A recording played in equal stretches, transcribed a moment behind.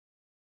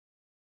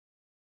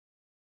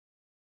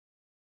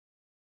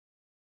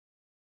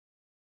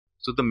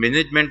So the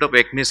management of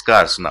acne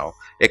scars now.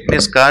 Acne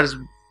scars,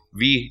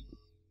 we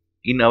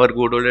in our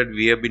good old age,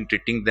 we have been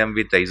treating them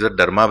with either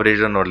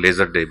dermabrasion or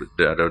laser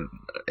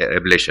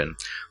ablation.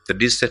 The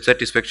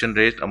dissatisfaction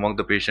rate among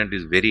the patient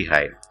is very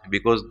high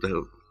because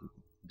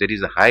there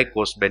is a high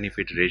cost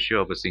benefit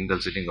ratio of a single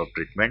sitting of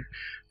treatment.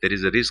 There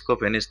is a risk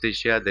of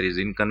anesthesia, there is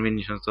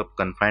inconvenience of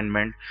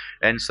confinement,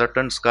 and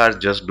certain scars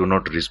just do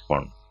not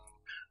respond.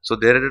 So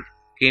there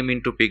came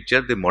into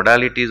picture the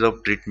modalities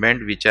of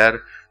treatment which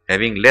are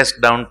having less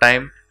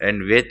downtime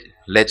and with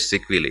less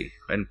sequelae.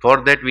 And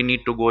for that we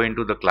need to go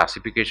into the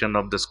classification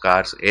of the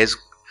scars as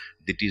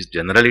it is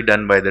generally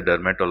done by the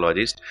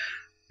dermatologist.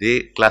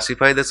 They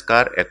classify the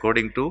scar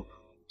according to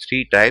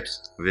three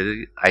types: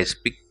 ice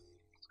pick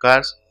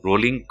scars,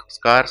 rolling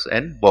scars,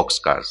 and box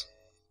scars.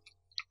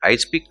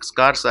 Ice pick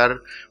scars are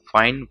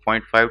fine,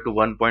 0.5 to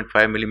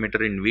 1.5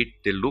 millimeter in width.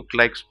 They look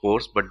like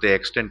spores, but they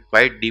extend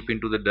quite deep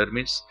into the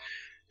dermis,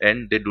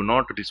 and they do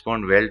not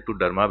respond well to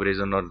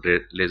dermabrasion or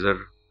laser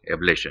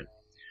ablation.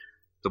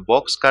 The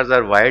box scars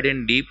are wide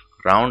and deep,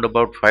 round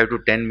about 5 to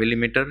 10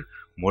 millimeter,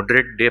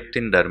 moderate depth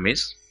in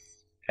dermis,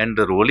 and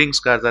the rolling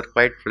scars are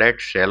quite flat,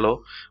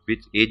 shallow, with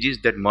edges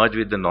that merge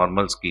with the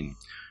normal skin.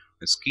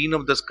 The skin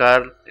of the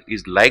scar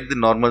is like the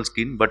normal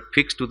skin but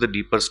fixed to the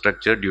deeper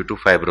structure due to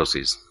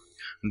fibrosis.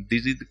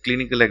 This is the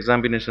clinical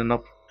examination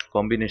of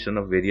combination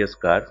of various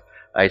scars: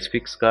 ice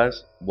pick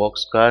scars,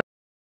 box scars,